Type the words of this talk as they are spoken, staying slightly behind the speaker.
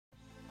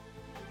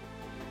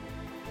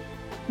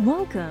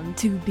Welcome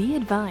to Be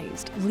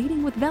Advised,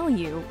 Leading with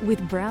Value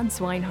with Brad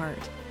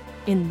Swinehart.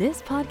 In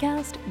this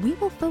podcast, we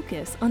will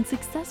focus on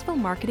successful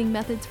marketing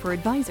methods for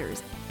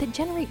advisors that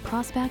generate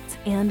prospects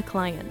and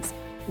clients.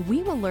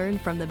 We will learn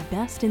from the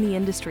best in the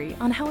industry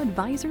on how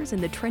advisors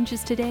in the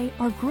trenches today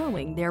are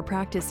growing their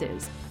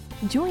practices.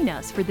 Join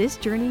us for this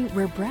journey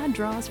where Brad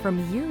draws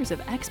from years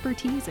of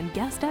expertise and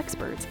guest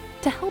experts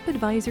to help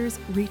advisors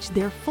reach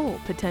their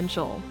full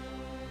potential.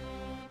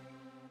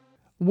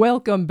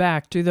 Welcome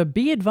back to the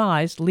Be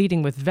Advised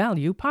Leading with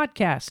Value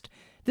podcast.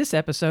 This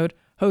episode,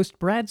 host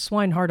Brad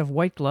Swinehart of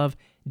White Glove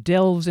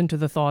delves into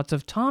the thoughts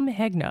of Tom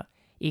Hegna,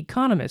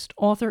 economist,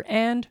 author,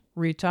 and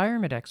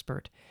retirement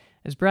expert.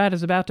 As Brad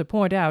is about to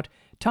point out,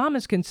 Tom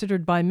is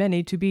considered by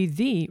many to be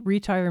the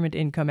retirement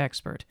income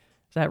expert.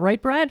 Is that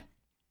right, Brad?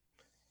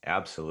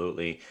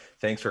 Absolutely.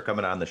 Thanks for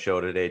coming on the show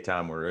today,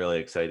 Tom. We're really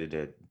excited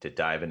to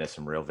dive into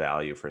some real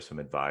value for some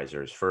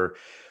advisors. For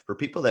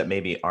people that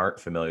maybe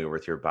aren't familiar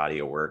with your body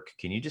of work,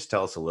 can you just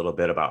tell us a little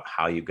bit about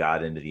how you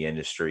got into the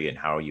industry and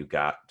how you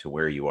got to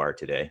where you are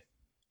today?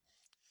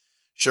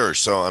 Sure.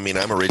 So,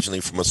 I'm originally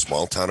from a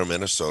small town of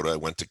Minnesota. I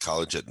went to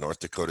college at North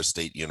Dakota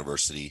State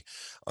University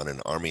on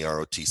an Army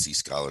ROTC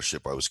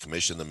scholarship. I was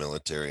commissioned in the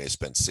military. I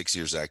spent 6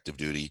 years active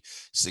duty,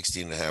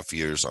 16 and a half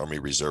years Army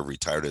Reserve,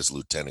 retired as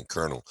lieutenant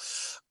colonel.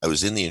 I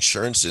was in the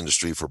insurance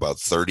industry for about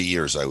 30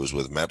 years. I was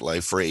with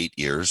MetLife for 8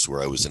 years,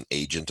 where I was an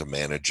agent, a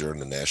manager,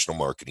 and a national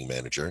marketing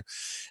manager.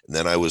 And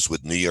then I was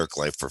with New York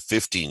Life for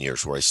 15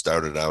 years, where I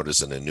started out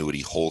as an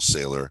annuity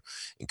wholesaler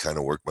and kind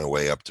of worked my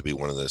way up to be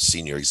one of the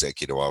senior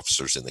executive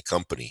officers in the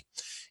company.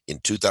 In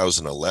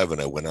 2011,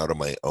 I went out on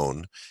my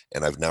own,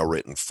 and I've now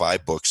written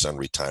 5 books on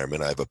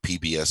retirement. I have a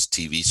PBS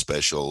TV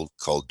special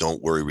called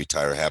Don't Worry,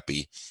 Retire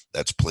Happy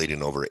that's played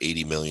in over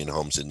 80 million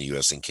homes in the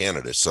U.S. and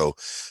Canada. So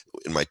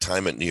in my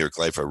time at New York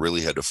Life, I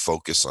really had to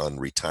focus on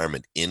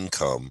retirement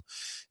income,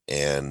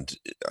 and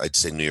I'd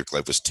say New York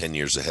Life was 10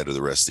 years ahead of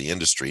the rest of the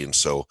industry. And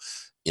so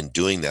in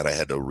doing that, I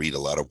had to read a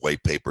lot of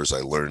white papers.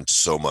 I learned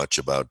so much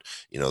about,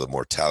 the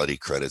mortality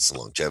credits and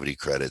longevity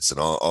credits and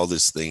all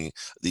these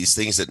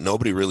things that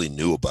nobody really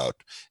knew about.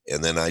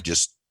 And then I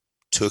just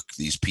took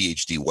these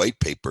PhD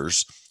white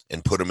papers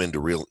and put them into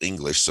real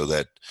English so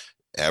that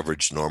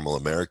average normal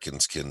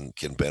Americans can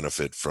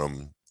benefit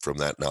from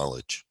that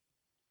knowledge.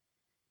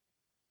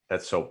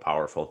 That's so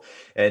powerful.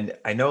 And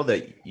I know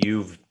that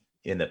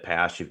in the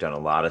past, you've done a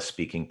lot of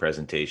speaking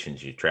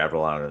presentations. You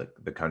travel around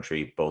the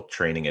country, both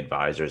training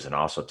advisors and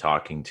also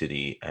talking to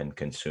the end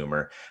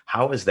consumer.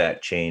 How has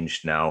that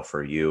changed now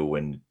for you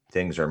when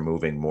things are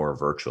moving more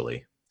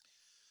virtually?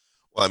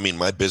 Well,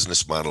 my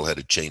business model had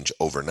to change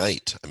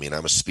overnight. I'm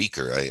a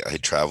speaker. I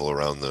travel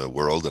around the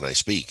world and I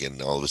speak,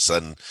 and all of a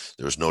sudden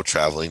there was no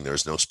traveling, there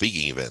was no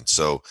speaking events.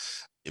 So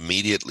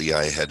immediately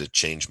I had to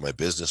change my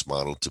business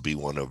model to be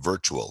one of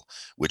virtual,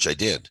 which I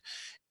did.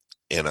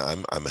 And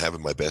I'm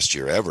having my best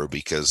year ever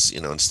because,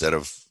 instead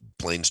of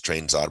planes,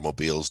 trains,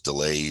 automobiles,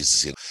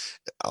 delays,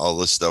 all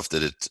the stuff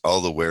all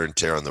the wear and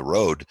tear on the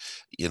road,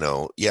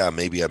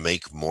 maybe I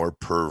make more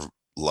per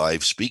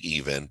live speaking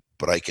event,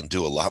 but I can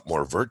do a lot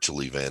more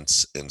virtual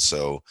events. And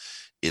so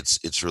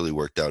it's really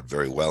worked out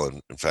very well.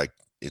 And in fact,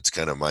 it's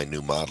kind of my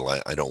new model.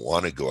 I don't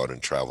want to go out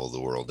and travel the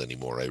world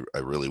anymore. I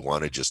really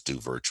want to just do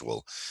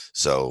virtual.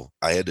 So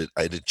I had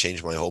to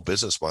change my whole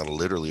business model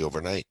literally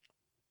overnight.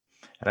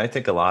 And I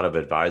think a lot of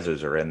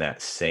advisors are in that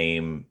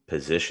same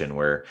position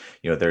where,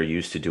 they're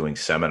used to doing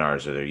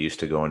seminars or they're used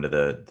to going to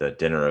the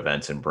dinner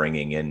events and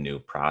bringing in new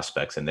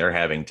prospects, and they're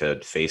having to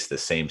face the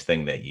same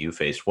thing that you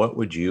faced. What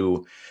would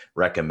you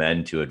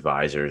recommend to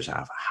advisors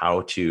of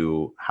how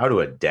to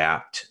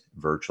adapt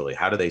virtually?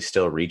 How do they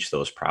still reach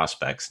those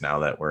prospects now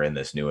that we're in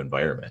this new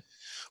environment?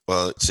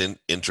 Well, it's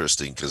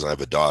interesting because I have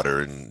a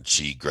daughter and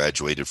she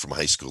graduated from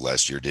high school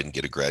last year, didn't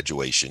get a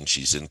graduation.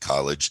 She's in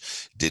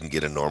college, didn't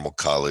get a normal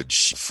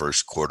college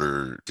first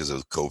quarter because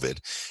of COVID.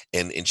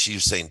 And she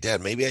was saying,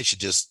 Dad, maybe I should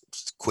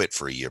just quit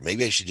for a year.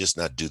 Maybe I should just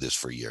not do this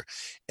for a year.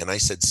 And I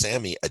said,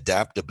 Sammy,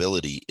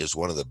 adaptability is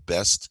one of the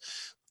best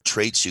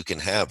traits you can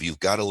have. You've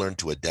got to learn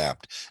to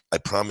adapt. I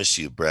promise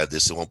you, Brad,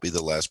 this won't be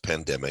the last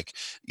pandemic.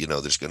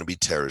 There's going to be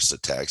terrorist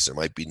attacks. There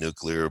might be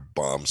nuclear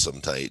bombs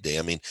sometime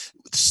day.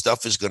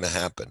 Stuff is going to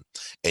happen,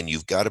 and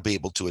you've got to be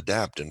able to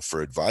adapt. And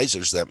for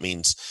advisors, that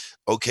means,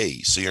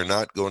 okay, so you're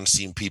not going to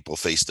see people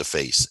face to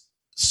face.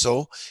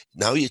 So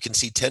now you can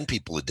see 10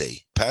 people a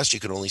day. Past,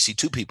 you could only see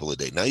 2 people a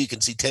day. Now you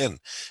can see 10.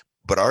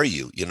 But are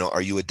you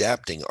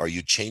adapting? Are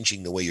you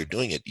changing the way you're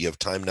doing it? You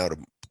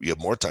have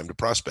more time to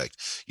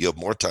prospect. You have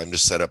more time to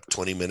set up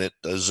 20-minute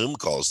Zoom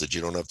calls that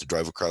you don't have to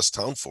drive across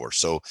town for.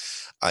 So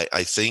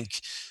I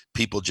think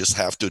people just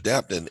have to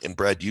adapt. And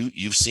Brad,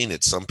 you've seen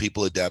it. Some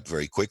people adapt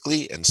very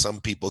quickly and some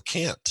people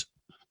can't.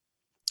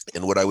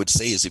 And what I would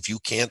say is if you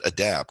can't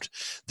adapt,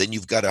 then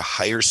you've got to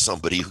hire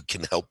somebody who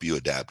can help you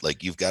adapt.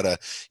 Like you've got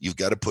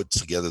to put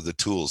together the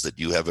tools that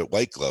you have at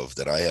White Glove,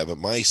 that I have at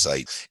my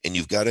site. And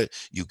you've got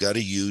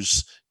to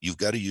use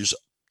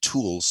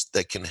tools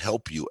that can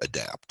help you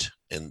adapt.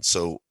 And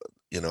so,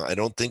 I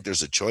don't think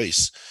there's a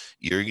choice.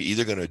 You're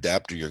either going to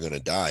adapt or you're going to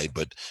die,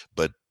 but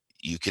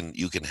you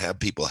can have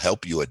people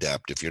help you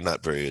adapt if you're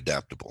not very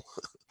adaptable.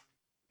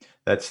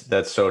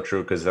 That's so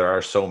true, because there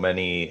are so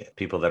many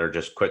people that are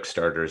just quick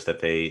starters that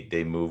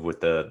they move with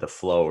the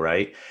flow,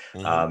 right?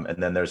 Mhm.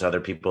 And then there's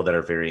other people that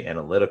are very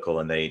analytical,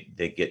 and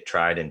they get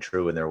tried and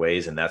true in their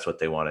ways, and that's what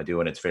they want to do.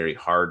 And it's very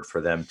hard for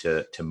them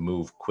to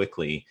move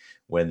quickly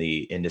when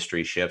the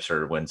industry shifts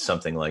or when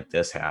something like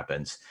this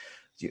happens.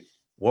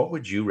 What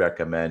would you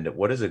recommend?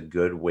 What is a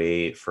good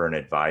way for an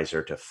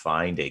advisor to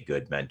find a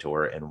good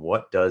mentor, and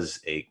what does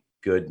a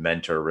good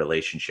mentor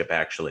relationship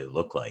actually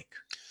look like?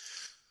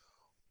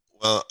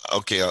 Well,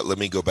 okay, let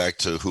me go back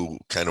to who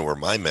kind of were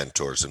my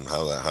mentors and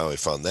how I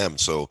found them.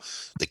 So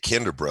the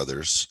Kinder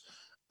brothers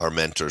are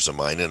mentors of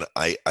mine, and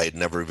I had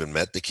never even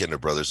met the Kinder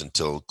brothers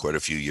until quite a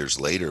few years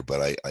later,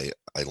 but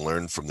I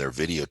learned from their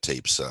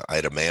videotapes. I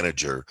had a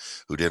manager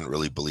who didn't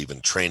really believe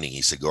in training.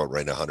 He said, go out and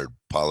write 100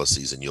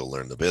 policies and you'll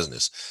learn the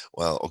business.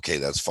 Well, okay,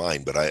 that's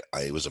fine, but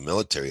I was a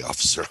military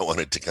officer. I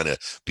wanted to kind of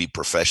be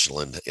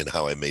professional in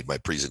how I made my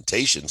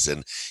presentations,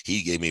 and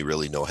he gave me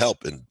really no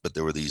help. But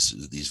there were these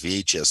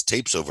VHS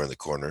tapes over in the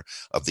corner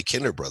of the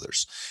Kinder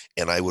brothers,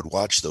 and I would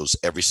watch those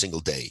every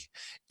single day.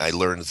 I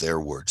learned their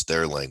words,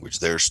 their language,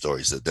 their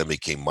stories that then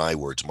became my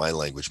words, my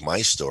language,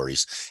 my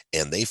stories,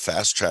 and they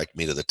fast tracked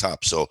me to the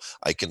top. So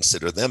I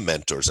consider them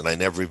mentors, and I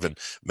never even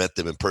met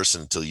them in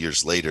person until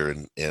years later.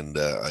 And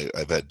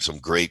I've had some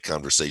great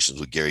conversations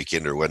with Gary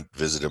Kinder. Went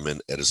visit him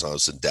at his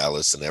house in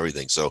Dallas and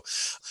everything. So,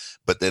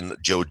 but then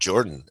Joe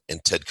Jordan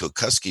and Ted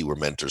Kilkuski were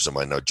mentors of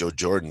mine. Now, Joe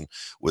Jordan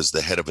was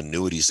the head of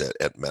annuities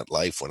at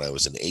MetLife when I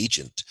was an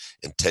agent,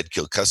 and Ted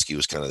Kilkuski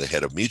was kind of the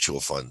head of mutual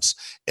funds.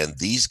 And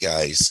these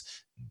guys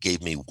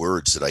gave me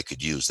words that I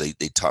could use. They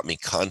taught me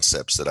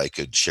concepts that I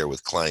could share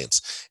with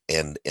clients,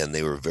 and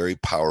they were very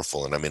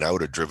powerful. And I mean, I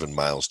would have driven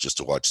miles just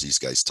to watch these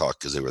guys talk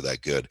because they were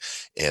that good.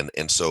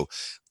 And so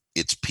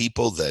it's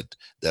people that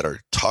are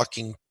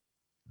talking,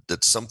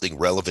 that's something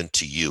relevant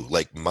to you.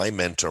 Like my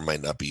mentor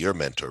might not be your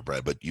mentor,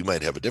 Brad, but you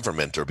might have a different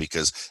mentor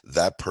because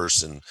that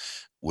person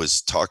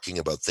was talking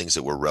about things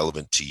that were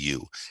relevant to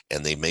you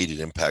and they made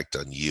an impact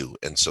on you.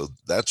 And so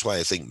that's why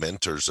I think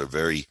mentors are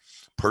very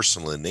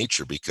personal in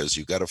nature, because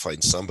you got to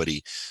find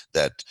somebody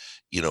that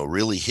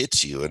really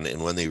hits you,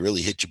 and when they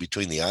really hit you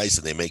between the eyes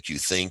and they make you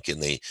think,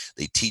 and they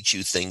teach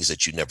you things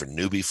that you never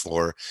knew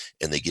before,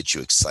 and they get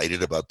you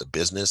excited about the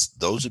business,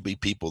 those would be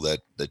people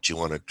that you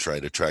want to try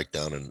to track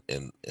down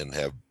and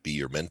have be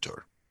your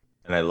mentor.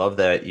 And I love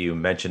that you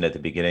mentioned at the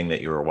beginning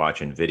that you were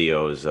watching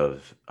videos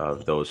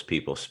of those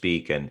people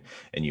speak, and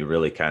you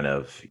really kind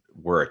of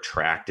were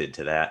attracted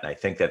to that. And I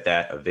think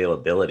that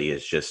availability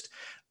is just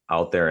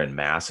out there in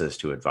masses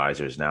to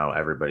advisors now.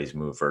 Everybody's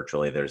moved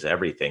virtually. There's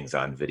everything's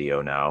on video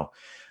now.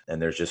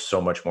 And there's just so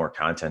much more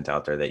content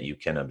out there that you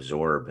can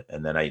absorb.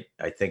 And then I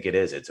think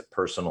it's a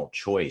personal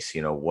choice.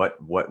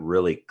 What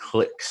really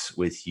clicks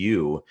with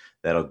you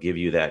that'll give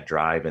you that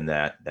drive and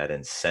that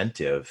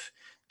incentive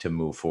to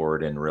move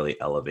forward and really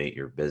elevate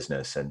your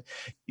business. And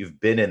you've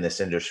been in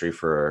this industry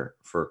for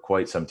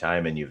quite some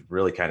time, and you've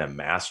really kind of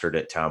mastered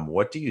it, Tom.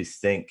 What do you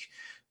think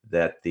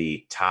that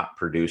the top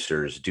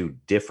producers do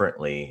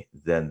differently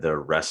than the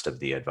rest of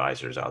the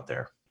advisors out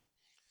there?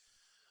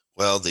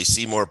 Well, they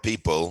see more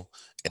people,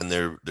 and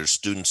they're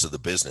students of the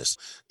business.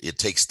 It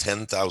takes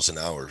 10,000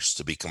 hours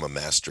to become a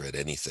master at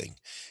anything.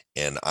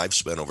 And I've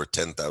spent over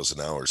 10,000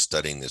 hours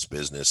studying this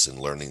business and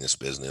learning this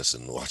business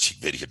and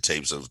watching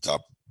videotapes of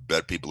top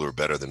people who are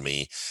better than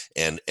me.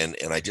 And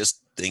I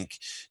just think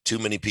too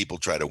many people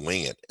try to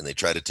wing it, and they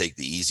try to take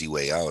the easy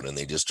way out, and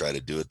they just try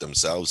to do it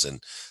themselves. And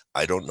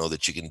I don't know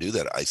that you can do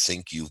that. I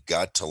think you've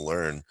got to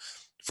learn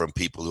from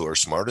people who are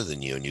smarter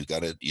than you, and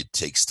it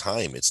takes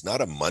time. It's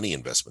not a money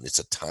investment, it's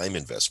a time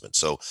investment.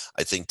 So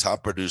I think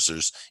top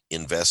producers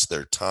invest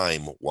their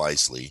time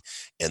wisely,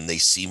 and they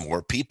see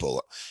more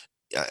people.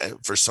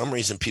 For some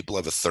reason, people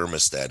have a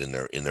thermostat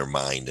in their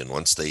mind, and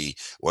once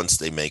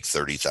they make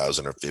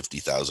 30,000 or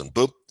 50,000,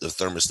 boop, the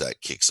thermostat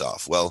kicks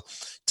off. Well,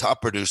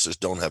 top producers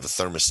don't have a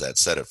thermostat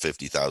set at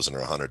 50,000 or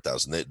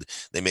 100,000.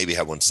 They maybe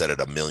have one set at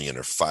 1 million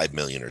or 5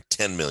 million or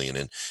 10 million,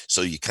 and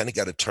so you kind of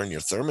got to turn your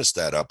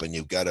thermostat up, and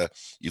you've got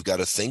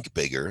to think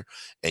bigger,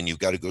 and you've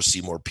got to go see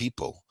more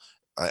people.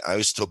 I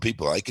always tell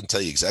people, I can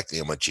tell you exactly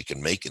how much you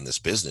can make in this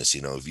business.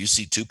 If you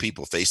see two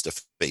people face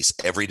to face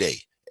every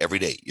day,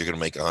 you're going to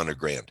make 100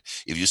 grand.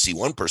 If you see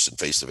one person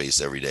face to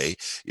face every day,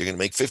 you're going to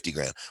make 50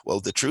 grand. Well,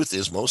 the truth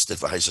is most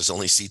advisors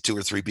only see 2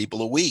 or 3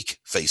 people a week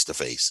face to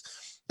face.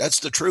 That's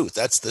the truth.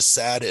 That's the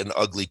sad and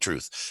ugly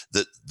truth.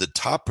 The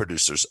top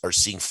producers are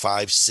seeing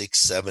 5, 6,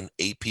 7,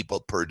 8 people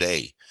per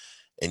day.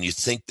 And you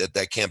think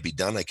that can't be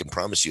done. I can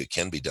promise you it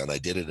can be done. I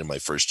did it in my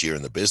first year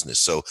in the business.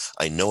 So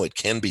I know it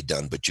can be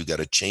done, but you got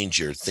to change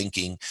your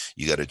thinking.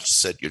 You got to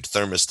set your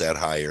thermostat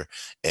higher,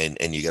 and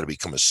you got to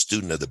become a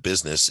student of the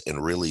business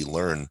and really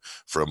learn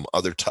from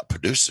other top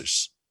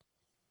producers.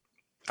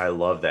 I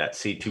love that.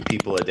 See, two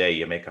people a day,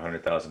 you make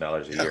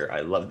 $100,000 a year. I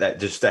love that.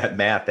 Just that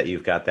math that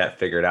you've got that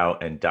figured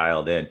out and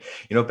dialed in.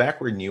 Back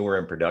when you were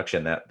in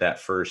production that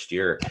first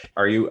year,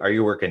 are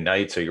you working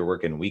nights or you're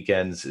working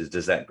weekends?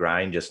 Does that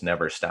grind just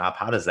never stop?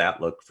 How does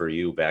that look for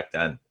you back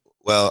then?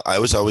 Well, I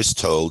was always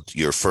told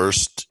your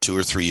first 2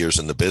 or 3 years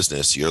in the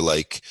business, you're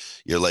like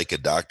a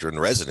doctor in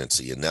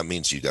residency, and that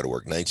means you got to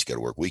work nights, you got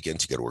to work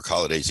weekends, you got to work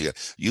holidays.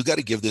 You got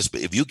to give this.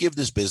 If you give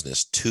this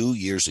business 2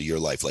 years of your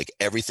life, like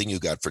everything you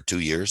got for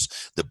 2 years,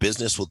 the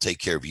business will take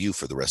care of you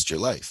for the rest of your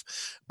life.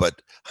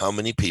 But how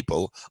many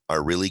people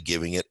are really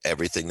giving it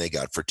everything they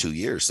got for 2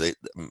 years?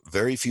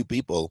 Very few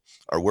people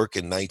are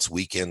working nights,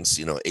 weekends,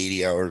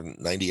 80-hour,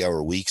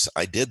 90-hour weeks.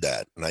 I did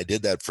that, and I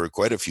did that for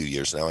quite a few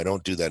years now. I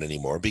don't do that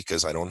anymore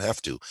because I don't have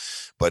to.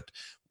 But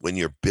when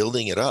you're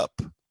building it up,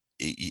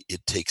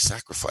 it takes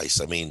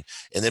sacrifice. I mean,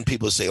 and then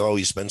people say, "Oh,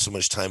 you spend so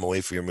much time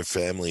away from your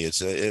family."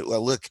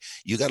 Well, look,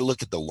 you got to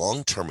look at the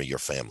long term of your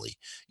family.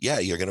 Yeah,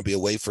 you're going to be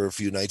away for a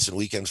few nights and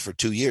weekends for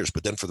 2 years,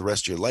 but then for the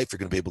rest of your life, you're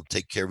going to be able to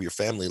take care of your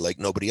family like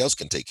nobody else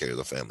can take care of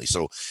the family.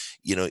 So,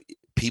 you know,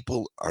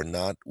 people are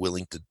not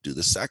willing to do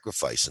the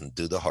sacrifice and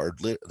do the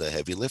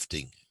heavy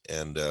lifting,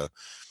 and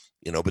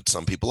but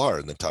some people are,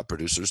 and the top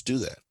producers do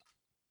that.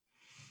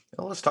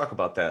 Well, let's talk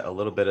about that a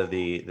little bit of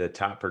the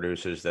top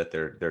producers that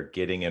they're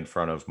getting in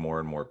front of more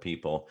and more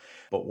people.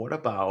 But what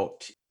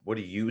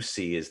do you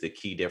see as the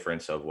key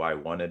difference of why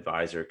one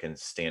advisor can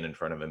stand in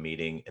front of a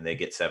meeting and they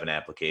get 7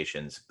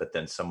 applications, but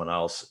then someone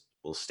else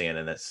will stand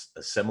in a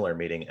similar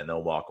meeting and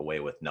they'll walk away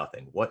with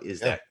nothing? What is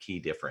Yeah. that key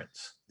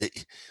difference?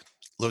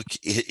 Look,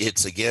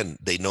 it's again,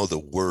 they know the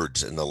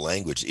words and the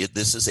language.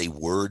 This is a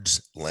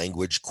words,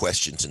 language,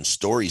 questions, and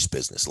stories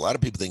business. A lot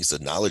of people think it's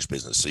a knowledge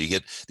business. So you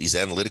get these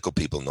analytical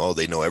people, no,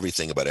 they know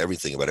everything, about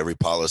every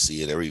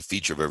policy and every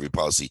feature of every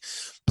policy,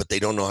 but they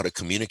don't know how to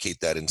communicate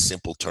that in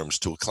simple terms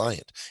to a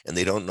client. And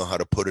they don't know how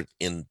to put it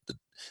in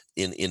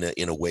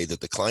a way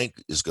that the client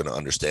is going to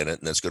understand it,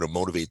 and that's going to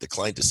motivate the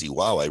client to see,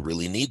 wow, I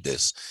really need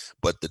this.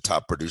 But the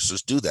top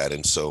producers do that.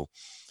 And so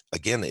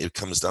again, it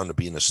comes down to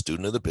being a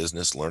student of the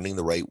business, learning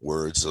the right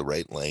words, the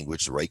right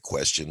language, the right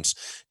questions,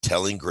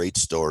 telling great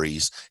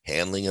stories,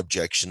 handling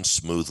objections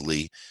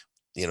smoothly.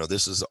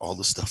 This is all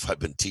the stuff I've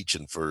been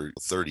teaching for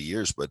 30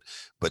 years, but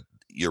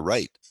you're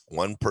right.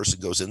 One person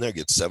goes in there,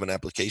 gets 7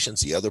 applications.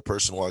 The other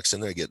person walks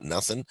in there, get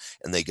nothing,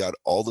 and they got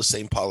all the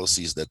same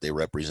policies that they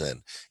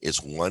represent.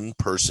 It's one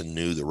person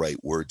knew the right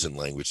words and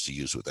language to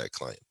use with that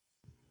client.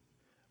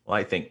 Well,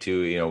 I think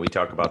too, we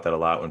talk about that a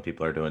lot when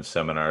people are doing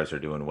seminars or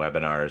doing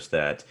webinars,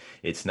 that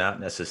it's not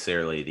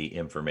necessarily the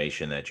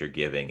information that you're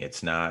giving.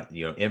 It's not,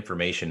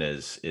 information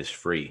is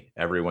free.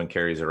 Everyone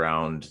carries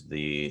around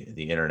the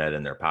internet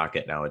in their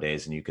pocket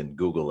nowadays, and you can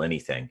Google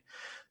anything.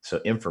 So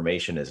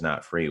information is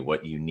not free.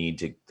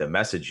 The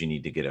message you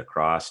need to get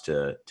across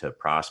to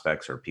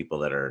prospects or people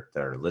that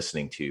are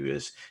listening to you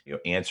is,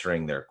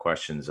 answering their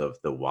questions of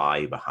the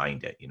why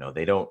behind it.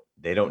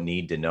 They don't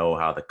need to know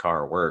how the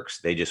car works.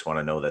 They just want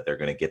to know that they're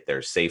going to get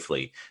there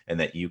safely and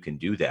that you can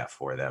do that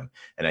for them.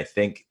 And I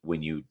think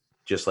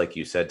just like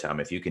you said, Tom,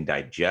 if you can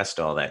digest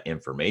all that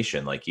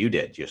information like you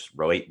did, just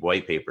write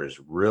white papers,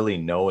 really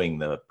knowing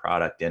the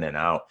product in and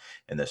out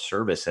and the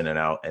service in and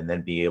out, and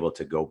then be able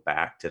to go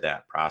back to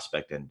that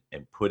prospect and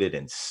put it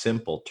in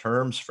simple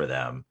terms for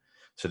them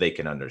so they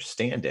can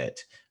understand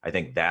it. I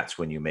think that's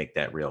when you make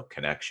that real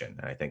connection.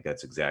 And I think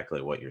that's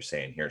exactly what you're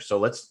saying here. So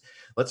let's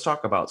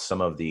talk about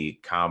some of the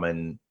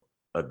common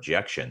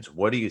objections.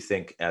 What do you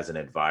think as an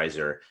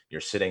advisor? You're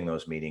sitting in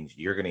those meetings,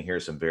 you're going to hear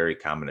some very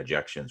common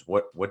objections.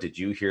 What did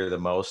you hear the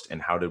most, and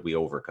how did we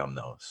overcome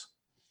those?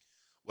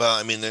 Well,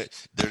 I mean,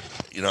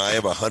 I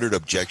have 100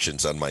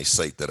 objections on my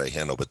site that I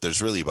handle, but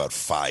there's really about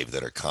 5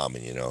 that are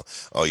common.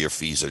 Oh, your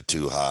fees are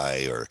too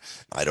high, or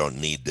I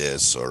don't need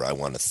this, or I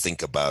want to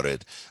think about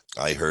it.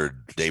 I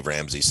heard Dave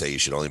Ramsey say you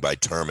should only buy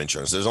term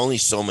insurance. There's only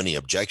so many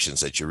objections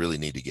that you really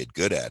need to get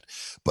good at.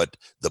 But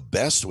the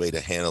best way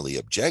to handle the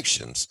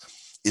objections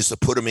is to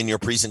put them in your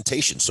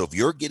presentation. So if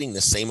you're getting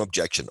the same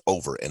objection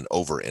over and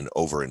over and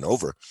over and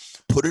over,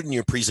 put it in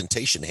your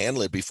presentation,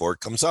 handle it before it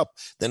comes up.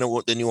 Then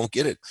you won't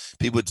get it.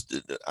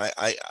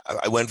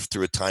 I went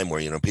through a time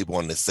where, people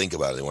wanted to think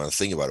about it. They want to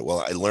think about it.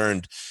 Well, I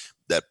learned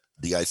that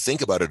the I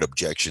think about it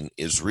objection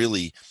is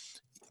really,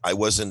 I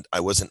wasn't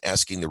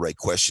asking the right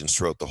questions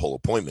throughout the whole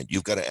appointment.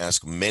 You've got to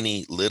ask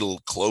many little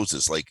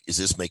closes, like, is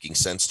this making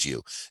sense to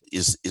you?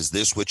 Is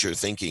this what you're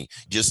thinking?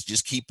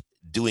 Just keep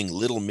doing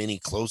little mini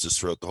closes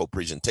throughout the whole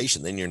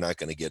presentation. Then you're not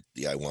going to get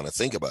the I want to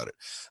think about it.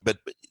 But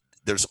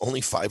there's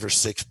only 5 or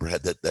 6,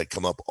 Brad, that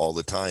come up all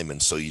the time.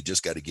 And so you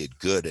just got to get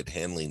good at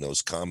handling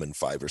those common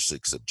 5 or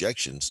 6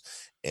 objections,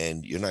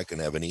 and you're not going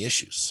to have any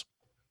issues.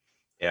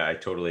 Yeah, I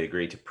totally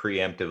agree. To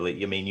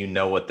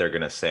preemptively, what they're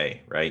going to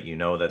say, right? You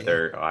know that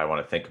Yeah. I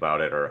want to think about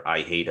it, or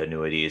I hate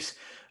annuities.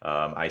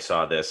 I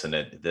saw this and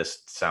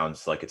this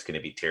sounds like it's going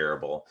to be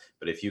terrible.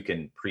 But if you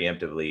can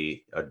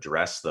preemptively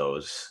address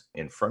those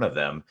in front of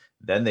them,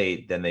 then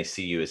they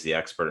see you as the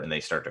expert and they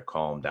start to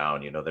calm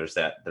down. There's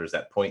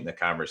that point in the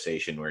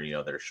conversation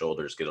where, their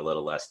shoulders get a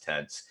little less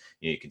tense.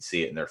 You can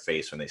see it in their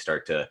face when they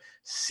start to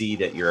see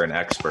that you're an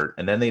expert,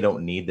 and then they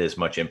don't need as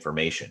much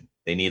information.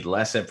 They need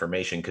less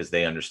information because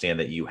they understand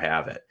that you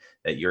have it,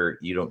 that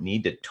you don't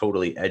need to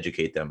totally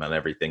educate them on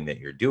everything that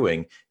you're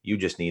doing. You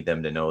just need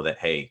them to know that,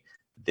 hey,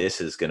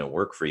 this is going to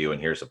work for you. And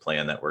here's a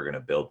plan that we're going to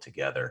build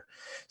together.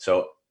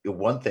 So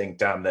one thing,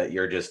 Tom, that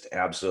you're just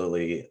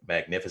absolutely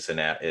magnificent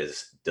at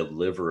is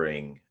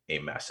delivering a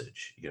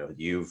message.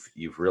 You've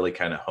really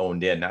kind of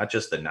honed in, not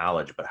just the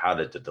knowledge, but how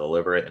to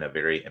deliver it in a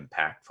very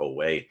impactful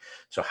way.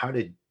 So how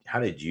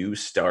did you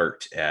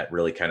start at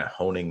really kind of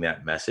honing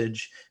that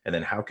message? And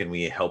then how can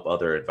we help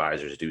other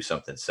advisors do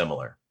something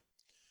similar?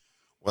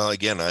 Well,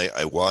 again,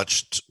 I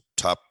watched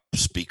top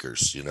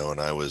speakers, and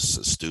I was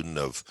a student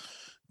of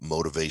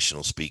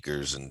motivational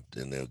speakers and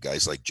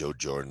guys like Joe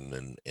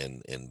Jordan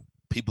and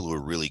people who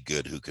are really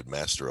good, who could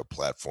master a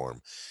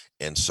platform.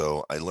 And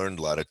so I learned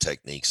a lot of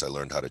techniques. I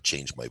learned how to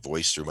change my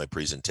voice through my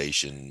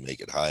presentation, make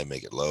it high,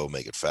 make it low,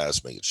 make it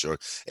fast, make it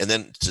short, and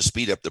then to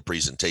speed up the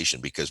presentation,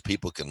 because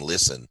people can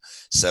listen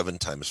 7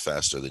 times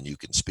faster than you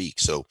can speak.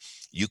 So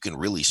you can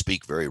really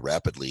speak very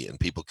rapidly and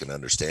people can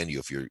understand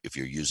you if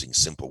you're using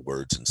simple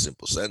words and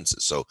simple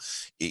sentences. So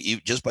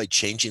just by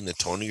changing the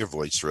tone of your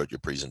voice throughout your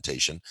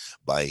presentation,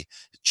 by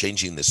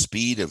changing the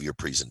speed of your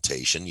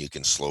presentation, you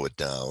can slow it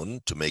down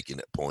to make a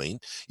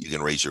point. You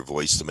can raise your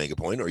voice to make a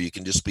point, or you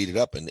can just speed it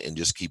up and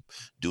just keep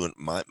doing.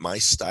 My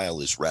style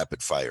is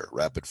rapid fire,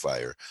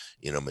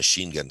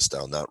 machine gun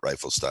style, not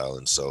rifle style.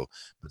 And so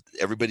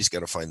everybody's got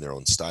to find their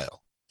own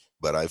style.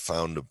 But I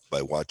found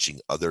by watching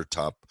other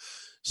top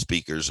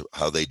speakers,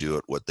 how they do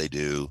it, what they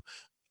do,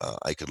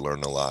 I could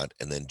learn a lot.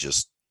 And then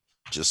just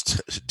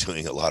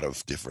doing a lot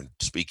of different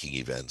speaking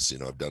events.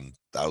 I've done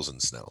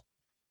thousands now.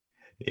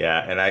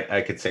 Yeah. And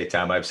I could say,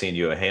 Tom, I've seen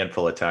you a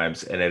handful of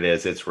times, and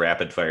it's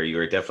rapid fire. You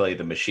are definitely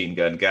the machine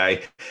gun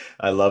guy.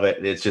 I love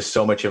it. It's just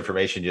so much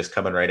information just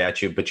coming right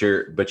at you. But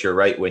you're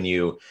right. When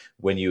you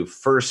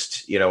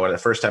first, when the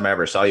first time I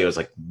ever saw you, I was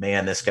like,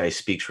 man, this guy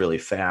speaks really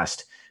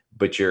fast.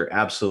 But you're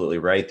absolutely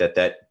right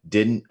that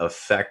didn't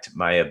affect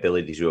my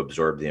ability to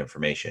absorb the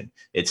information.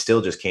 It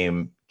still just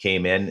came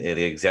in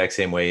the exact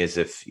same way as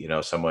if,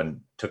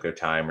 someone took their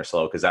time or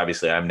slow, because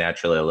obviously I'm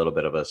naturally a little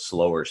bit of a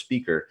slower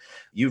speaker.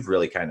 You've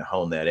really kind of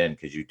honed that in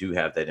because you do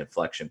have that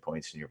inflection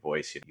points in your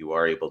voice. You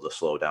are able to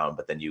slow down,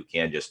 but then you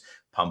can just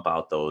pump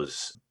out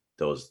those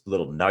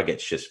little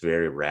nuggets just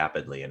very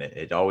rapidly. And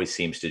it always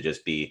seems to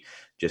just be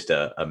just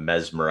a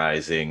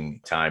mesmerizing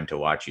time to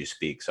watch you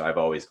speak. So I've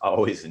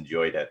always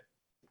enjoyed it.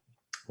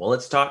 Well,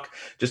 let's talk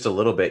just a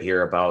little bit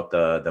here about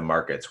the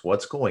markets.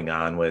 What's going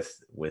on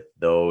with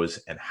those,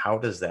 and how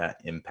does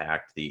that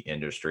impact the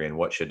industry, and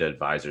what should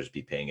advisors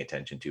be paying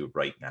attention to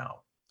right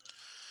now?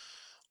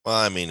 Well,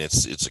 I mean,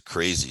 it's a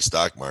crazy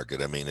stock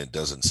market. I mean, it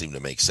doesn't seem to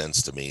make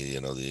sense to me.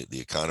 The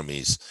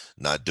economy's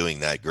not doing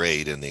that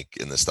great, and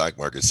the stock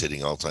market's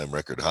hitting all-time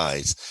record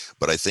highs.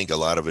 But I think a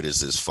lot of it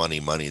is this funny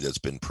money that's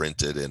been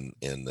printed and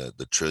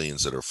the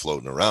trillions that are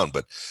floating around.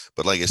 But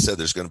like I said,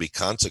 there's going to be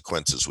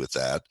consequences with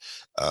that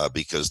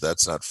because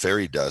that's not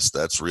fairy dust.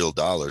 That's real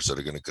dollars that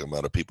are going to come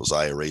out of people's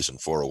IRAs and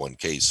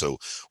 401ks. So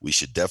we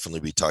should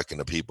definitely be talking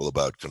to people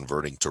about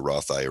converting to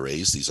Roth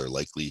IRAs. These are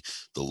likely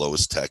the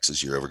lowest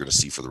taxes you're ever going to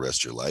see for the rest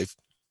of your life.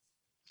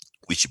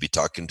 We should be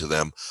talking to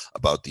them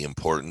about the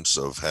importance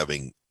of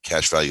having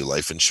cash value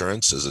life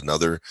insurance as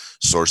another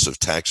source of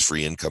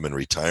tax-free income in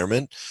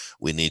retirement.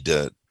 We need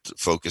to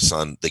focus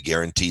on the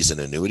guarantees and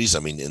annuities. I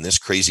mean, in this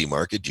crazy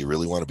market, do you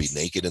really want to be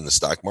naked in the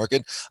stock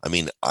market? I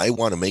mean, I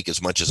want to make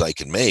as much as I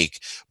can make,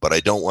 but I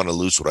don't want to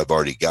lose what I've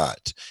already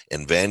got.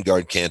 And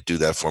Vanguard can't do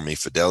that for me.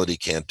 Fidelity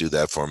can't do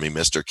that for me.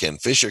 Mr. Ken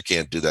Fisher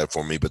can't do that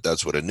for me, but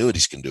that's what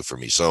annuities can do for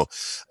me. So,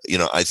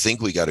 I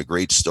think we got a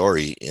great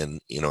story in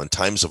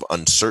times of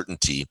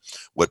uncertainty.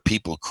 What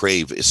people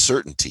crave is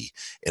certainty,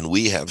 and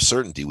we have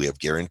certainty. We have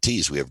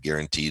guarantees. We have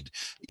guaranteed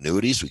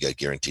annuities. We got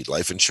guaranteed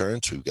life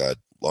insurance. We've got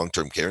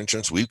long-term care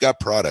insurance. We've got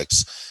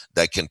products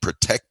that can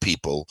protect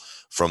people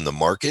from the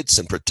markets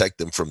and protect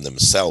them from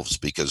themselves,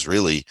 because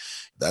really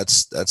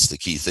that's the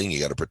key thing. You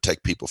got to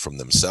protect people from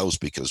themselves,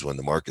 because when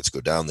the markets go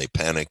down, they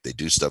panic, they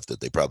do stuff that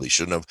they probably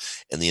shouldn't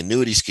have. And the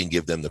annuities can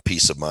give them the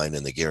peace of mind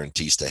and the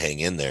guarantees to hang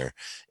in there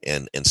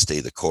and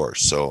stay the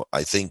course. So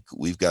I think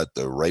we've got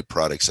the right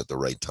products at the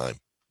right time.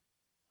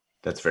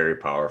 That's very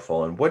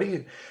powerful. And what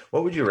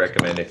would you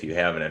recommend if you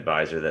have an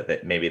advisor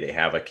that maybe they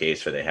have a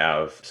case or they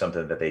have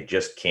something that they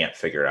just can't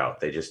figure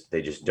out? They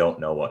just don't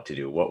know what to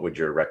do. What would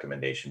your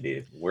recommendation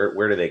be?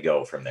 Where do they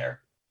go from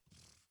there?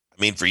 I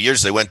mean, for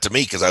years they went to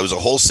me because I was a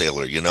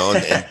wholesaler,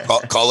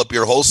 and call up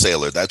your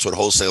wholesaler. That's what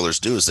wholesalers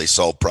do, is they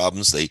solve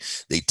problems.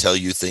 They tell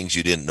you things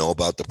you didn't know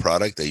about the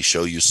product. They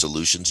show you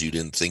solutions you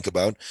didn't think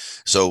about.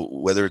 So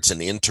whether it's an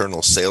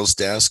internal sales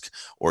desk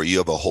or you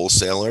have a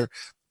wholesaler,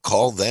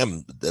 call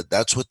them.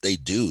 That's what they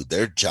do.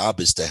 Their job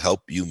is to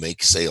help you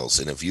make sales.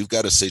 And if you've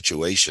got a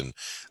situation,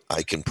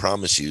 I can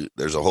promise you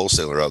there's a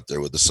wholesaler out there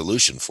with a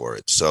solution for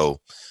it. So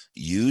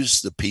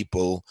use the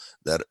people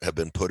that have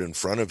been put in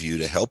front of you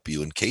to help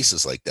you in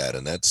cases like that.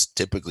 And that's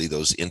typically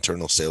those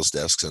internal sales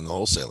desks and the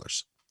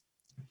wholesalers.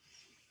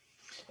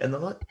 And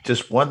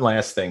just one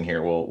last thing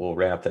here, we'll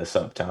wrap this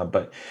up, Tom,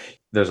 but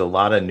there's a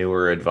lot of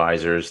newer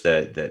advisors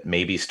that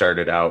maybe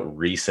started out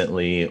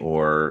recently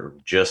or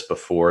just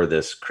before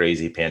this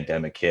crazy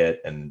pandemic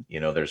hit. And,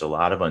 there's a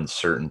lot of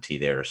uncertainty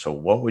there. So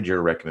what would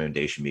your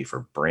recommendation be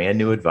for brand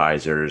new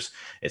advisors?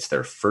 It's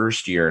their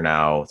first year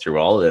now through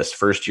all of this,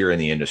 first year in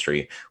the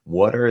industry.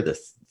 What are the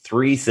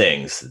three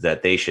things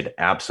that they should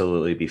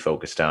absolutely be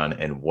focused on,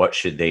 and what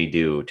should they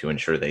do to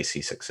ensure they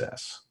see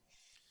success?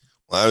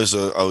 Well, I was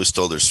always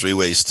told there's three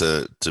ways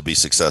to be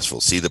successful: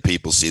 see the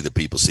people, see the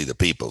people, see the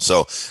people.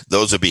 So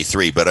those would be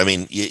three. But I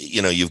mean,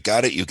 you've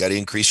got to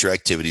increase your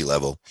activity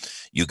level.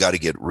 You got to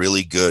get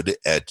really good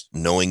at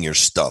knowing your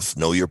stuff,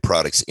 know your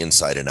products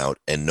inside and out,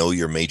 and know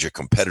your major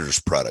competitors'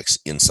 products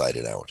inside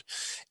and out.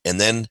 And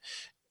then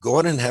go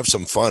out and have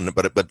some fun,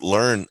 but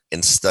learn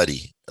and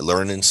study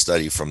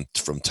from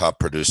top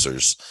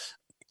producers.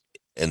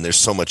 And there's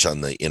so much on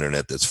the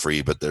internet that's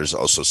free, but there's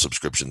also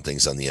subscription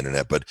things on the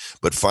internet. But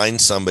find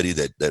somebody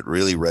that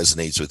really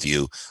resonates with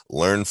you,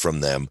 learn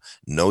from them,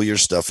 know your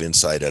stuff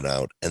inside and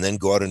out, and then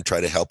go out and try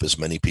to help as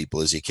many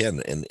people as you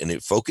can. And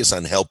focus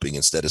on helping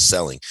instead of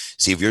selling.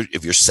 See, if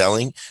you're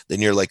selling,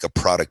 then you're like a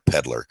product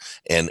peddler,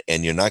 and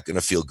you're not going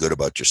to feel good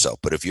about yourself.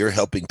 But if you're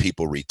helping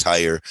people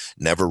retire,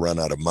 never run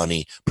out of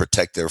money,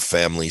 protect their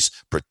families,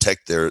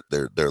 protect their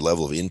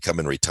level of income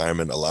in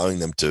retirement, allowing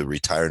them to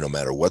retire no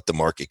matter what the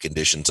market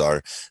conditions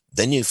are,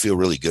 then you feel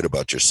really good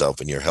about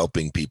yourself and you're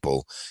helping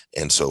people.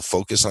 And so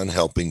focus on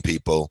helping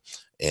people,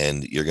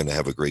 and you're going to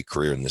have a great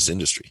career in this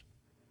industry.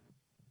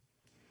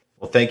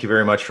 Well, thank you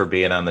very much for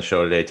being on the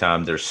show today,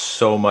 Tom. There's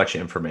so much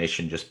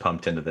information just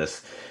pumped into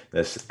this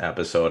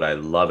episode. I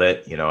love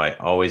it. I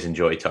always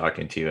enjoy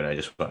talking to you,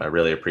 and I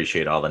really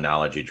appreciate all the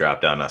knowledge you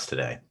dropped on us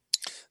today.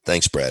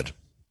 Thanks, Brad.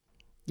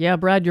 Yeah,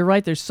 Brad, you're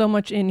right. There's so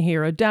much in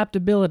here: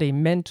 adaptability,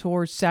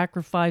 mentor,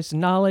 sacrifice,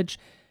 knowledge.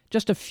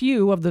 Just a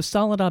few of the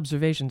solid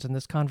observations in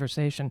this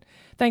conversation.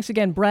 Thanks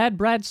again, Brad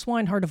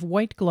Swinehart of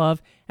White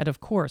Glove, and of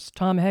course,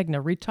 Tom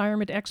Hegna,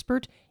 retirement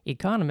expert,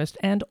 economist,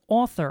 and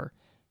author.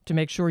 To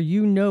make sure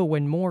you know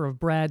when more of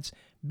Brad's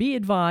Be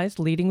Advised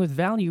Leading with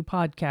Value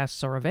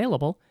podcasts are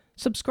available,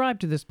 subscribe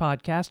to this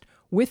podcast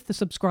with the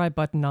subscribe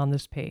button on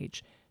this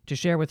page. To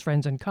share with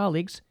friends and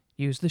colleagues,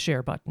 use the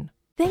share button.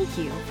 Thank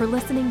you for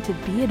listening to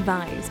Be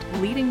Advised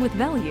Leading with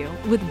Value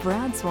with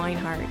Brad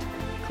Swinehart.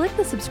 Click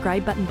the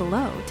subscribe button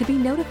below to be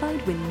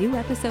notified when new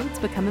episodes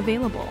become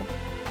available.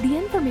 The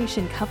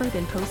information covered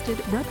and posted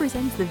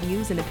represents the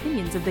views and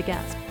opinions of the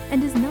guest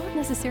and does not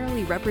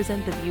necessarily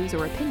represent the views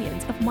or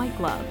opinions of White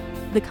Glove.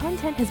 The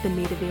content has been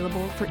made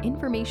available for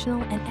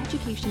informational and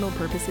educational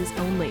purposes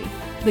only.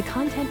 The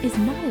content is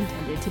not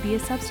intended to be a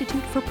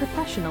substitute for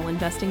professional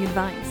investing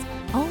advice.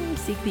 Always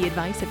seek the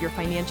advice of your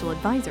financial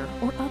advisor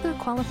or other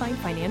qualified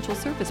financial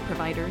service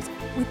providers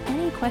with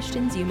any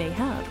questions you may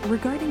have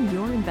regarding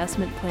your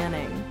investment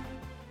planning.